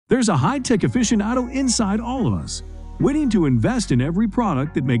There's a high-tech aficionado inside all of us, waiting to invest in every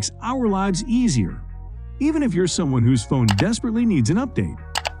product that makes our lives easier. Even if you're someone whose phone desperately needs an update,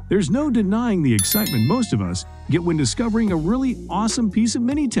 there's no denying the excitement most of us get when discovering a really awesome piece of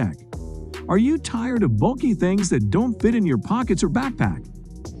mini tech. Are you tired of bulky things that don't fit in your pockets or backpack?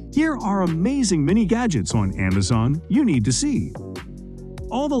 Here are amazing mini gadgets on Amazon you need to see.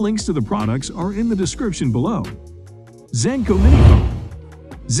 All the links to the products are in the description below. Zenko Mini Phone.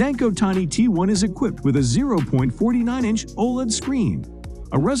 Zenko Tiny T1 is equipped with a 0.49-inch OLED screen.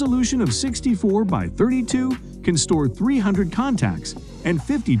 A resolution of 64 by 32 can store 300 contacts and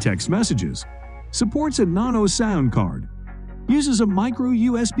 50 text messages. Supports a nano sound card. Uses a micro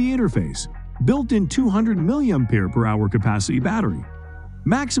USB interface. Built-in 200 mAh capacity battery.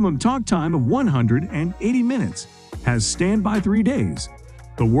 Maximum talk time of 180 minutes. Has standby 3 days.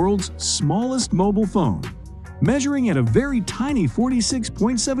 The world's smallest mobile phone, measuring at a very tiny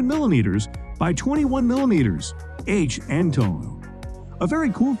 46.7 millimeters by 21 millimeters H and tall. A very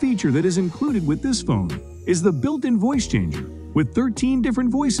cool feature that is included with this phone is the built-in voice changer with 13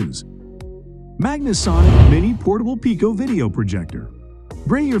 different voices. Magnasonic Mini Portable Pico Video Projector.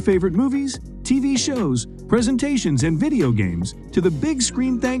 Bring your favorite movies, TV shows, presentations, and video games to the big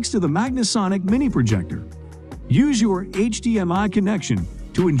screen thanks to the Magnasonic Mini Projector. Use your HDMI connection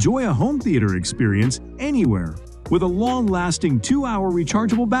to enjoy a home theater experience anywhere with a long-lasting 2-hour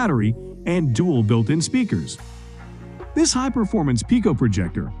rechargeable battery and dual built-in speakers. This high-performance Pico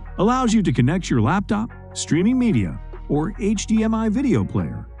projector allows you to connect your laptop, streaming media, or HDMI video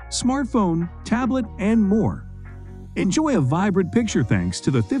player, smartphone, tablet, and more. Enjoy a vibrant picture thanks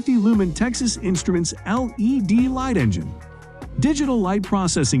to the 50-lumen Texas Instruments LED light engine. Digital light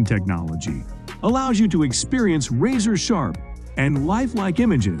processing technology allows you to experience razor-sharp and lifelike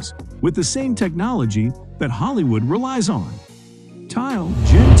images with the same technology that Hollywood relies on. Tile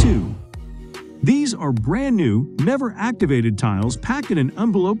Gen 2. These are brand new, never activated tiles packed in an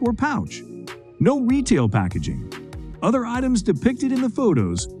envelope or pouch. No retail packaging. Other items depicted in the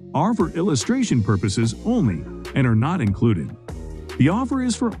photos are for illustration purposes only and are not included. The offer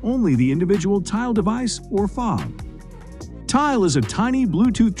is for only the individual tile device or fob. Tile is a tiny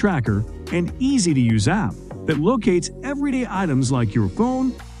Bluetooth tracker and easy-to-use app that locates everyday items like your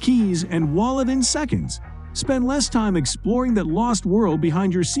phone, keys, and wallet in seconds. Spend less time exploring that lost world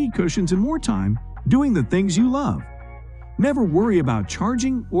behind your seat cushions and more time doing the things you love. Never worry about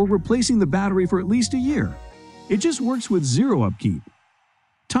charging or replacing the battery for at least a year. It just works with zero upkeep.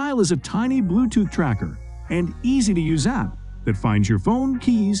 Tile is a tiny Bluetooth tracker and easy-to-use app that finds your phone,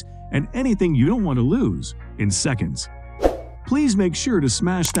 keys, and anything you don't want to lose in seconds. Please make sure to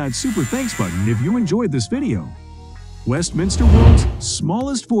smash that super thanks button if you enjoyed this video. Westminster World's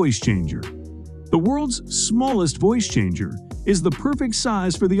smallest voice changer. The world's smallest voice changer is the perfect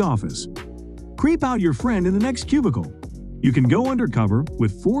size for the office. Creep out your friend in the next cubicle. You can go undercover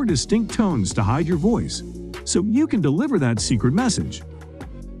with 4 distinct tones to hide your voice, so you can deliver that secret message.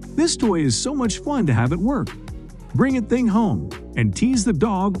 This toy is so much fun to have at work. Bring it thing home and tease the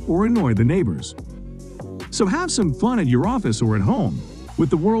dog or annoy the neighbors. So have some fun at your office or at home with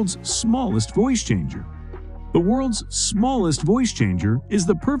the world's smallest voice changer. The world's smallest voice changer is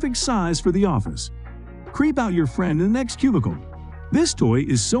the perfect size for the office. Creep out your friend in the next cubicle. This toy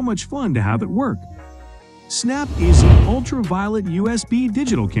is so much fun to have at work. Snap Easy Ultraviolet USB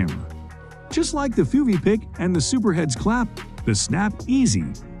Digital Camera. Just like the FuviPic and the Superheads Clap, the Snap Easy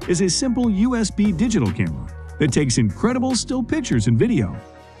is a simple USB digital camera that takes incredible still pictures and video.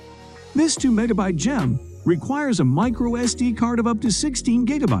 This 2-megabyte gem requires a micro SD card of up to 16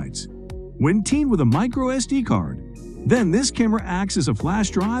 gigabytes. When teamed with a micro SD card, then this camera acts as a flash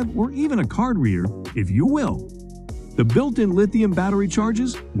drive or even a card reader, if you will. The built-in lithium battery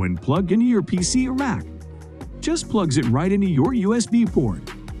charges when plugged into your PC or Mac. Just plugs it right into your USB port.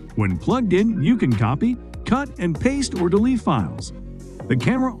 When plugged in, you can copy, cut, and paste or delete files. The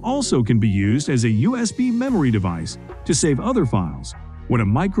camera also can be used as a USB memory device to save other files when a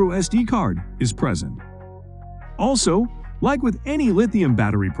micro SD card is present. Also, like with any lithium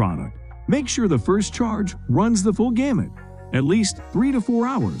battery product, make sure the first charge runs the full gamut, at least 3 to 4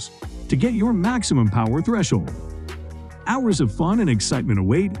 hours, to get your maximum power threshold. Hours of fun and excitement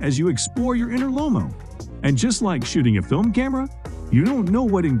await as you explore your inner Lomo. And just like shooting a film camera, you don't know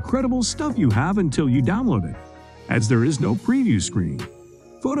what incredible stuff you have until you download it, as there is no preview screen.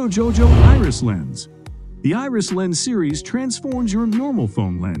 PhotoJojo Iris Lens. The Iris Lens series transforms your normal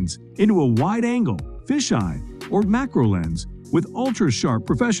phone lens into a wide-angle, fisheye, or macro lens with ultra-sharp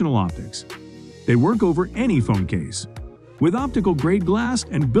professional optics. They work over any phone case. With optical-grade glass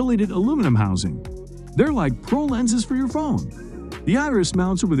and billeted aluminum housing, they're like pro lenses for your phone. The iris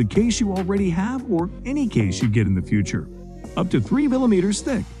mounts over the case you already have or any case you get in the future, up to 3 millimeters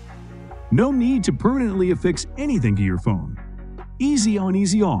thick. No need to permanently affix anything to your phone. Easy on,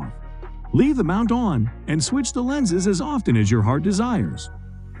 easy off. Leave the mount on and switch the lenses as often as your heart desires.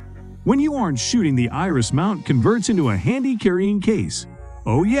 When you aren't shooting, the iris mount converts into a handy carrying case.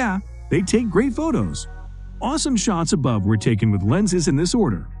 Oh yeah, they take great photos. Awesome shots above were taken with lenses in this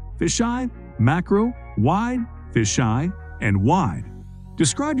order: fisheye, macro, wide, fisheye, and wide.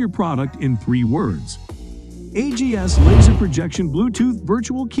 Describe your product in 3 words. AGS Laser Projection Bluetooth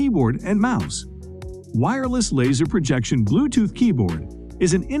Virtual Keyboard and Mouse. Wireless Laser Projection Bluetooth Keyboard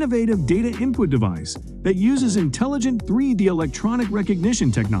is an innovative data input device that uses intelligent 3D electronic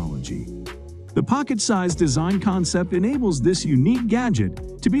recognition technology. The pocket-sized design concept enables this unique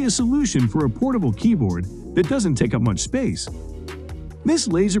gadget to be a solution for a portable keyboard that doesn't take up much space. This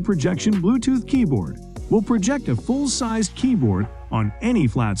laser projection Bluetooth keyboard will project a full-sized keyboard on any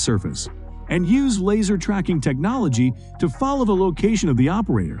flat surface and use laser tracking technology to follow the location of the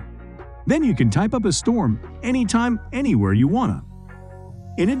operator. Then you can type up a storm anytime, anywhere you wanna.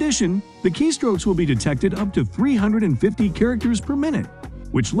 In addition, the keystrokes will be detected up to 350 characters per minute,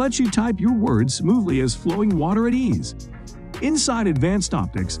 which lets you type your words smoothly as flowing water at ease. Inside Advanced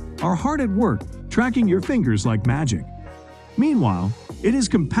Optics are hard at work tracking your fingers like magic. Meanwhile, it is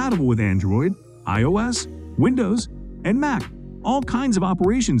compatible with Android, iOS, Windows, and Mac, all kinds of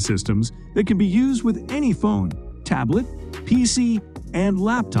operation systems that can be used with any phone, tablet, PC, and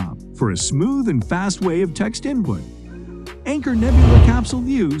laptop for a smooth and fast way of text input. Anker Nebula Capsule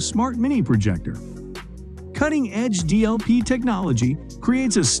View Smart Mini Projector. Cutting-edge DLP technology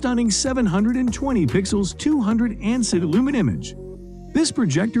creates a stunning 720 pixels 200 ANSI lumen image. This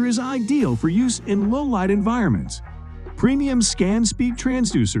projector is ideal for use in low-light environments. Premium scan speed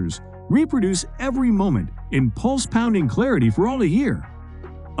transducers reproduce every moment in pulse-pounding clarity for all to hear.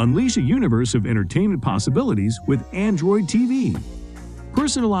 Unleash a universe of entertainment possibilities with Android TV.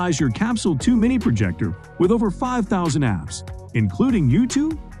 Personalize your Capsule 2 mini projector with over 5,000 apps, including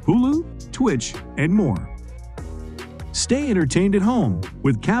YouTube, Hulu, Twitch, and more. Stay entertained at home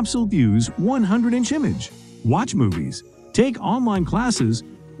with Capsule View's 100-inch image. Watch movies, take online classes,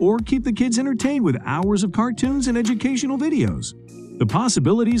 or keep the kids entertained with hours of cartoons and educational videos. The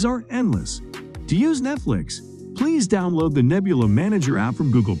possibilities are endless. To use Netflix, please download the Nebula Manager app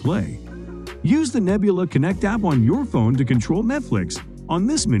from Google Play. Use the Nebula Connect app on your phone to control Netflix on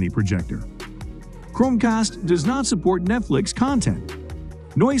this mini projector. Chromecast does not support Netflix content.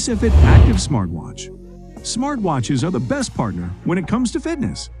 Noisefit Active Smartwatch. Smartwatches are the best partner when it comes to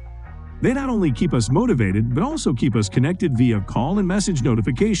fitness. They not only keep us motivated, but also keep us connected via call and message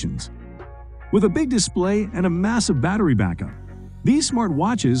notifications. With a big display and a massive battery backup, these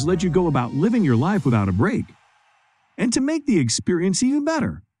smartwatches let you go about living your life without a break. And to make the experience even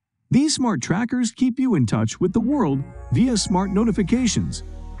better, these smart trackers keep you in touch with the world via smart notifications.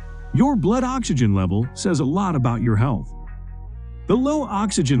 Your blood oxygen level says a lot about your health. The low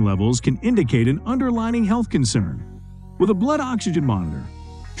oxygen levels can indicate an underlying health concern. With a blood oxygen monitor,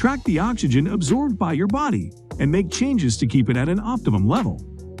 track the oxygen absorbed by your body and make changes to keep it at an optimum level.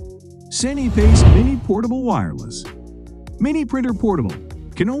 SaniPace Mini Portable Wireless. Mini Printer Portable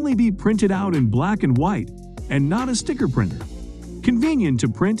can only be printed out in black and white and not a sticker printer. Convenient to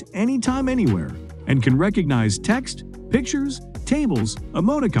print anytime, anywhere, and can recognize text, pictures, tables,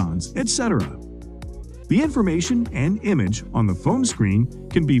 emoticons, etc. The information and image on the phone screen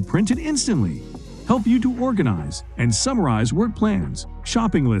can be printed instantly, help you to organize and summarize work plans,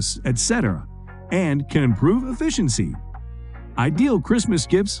 shopping lists, etc., and can improve efficiency. Ideal Christmas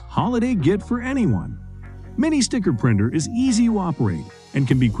gifts, holiday gift for anyone. Mini Sticker Printer is easy to operate and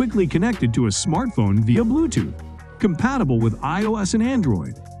can be quickly connected to a smartphone via Bluetooth. Compatible with iOS and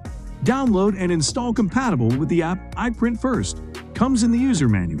Android. Download and install compatible with the app iPrint First. Comes in the user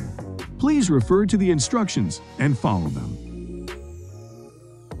manual. Please refer to the instructions and follow them.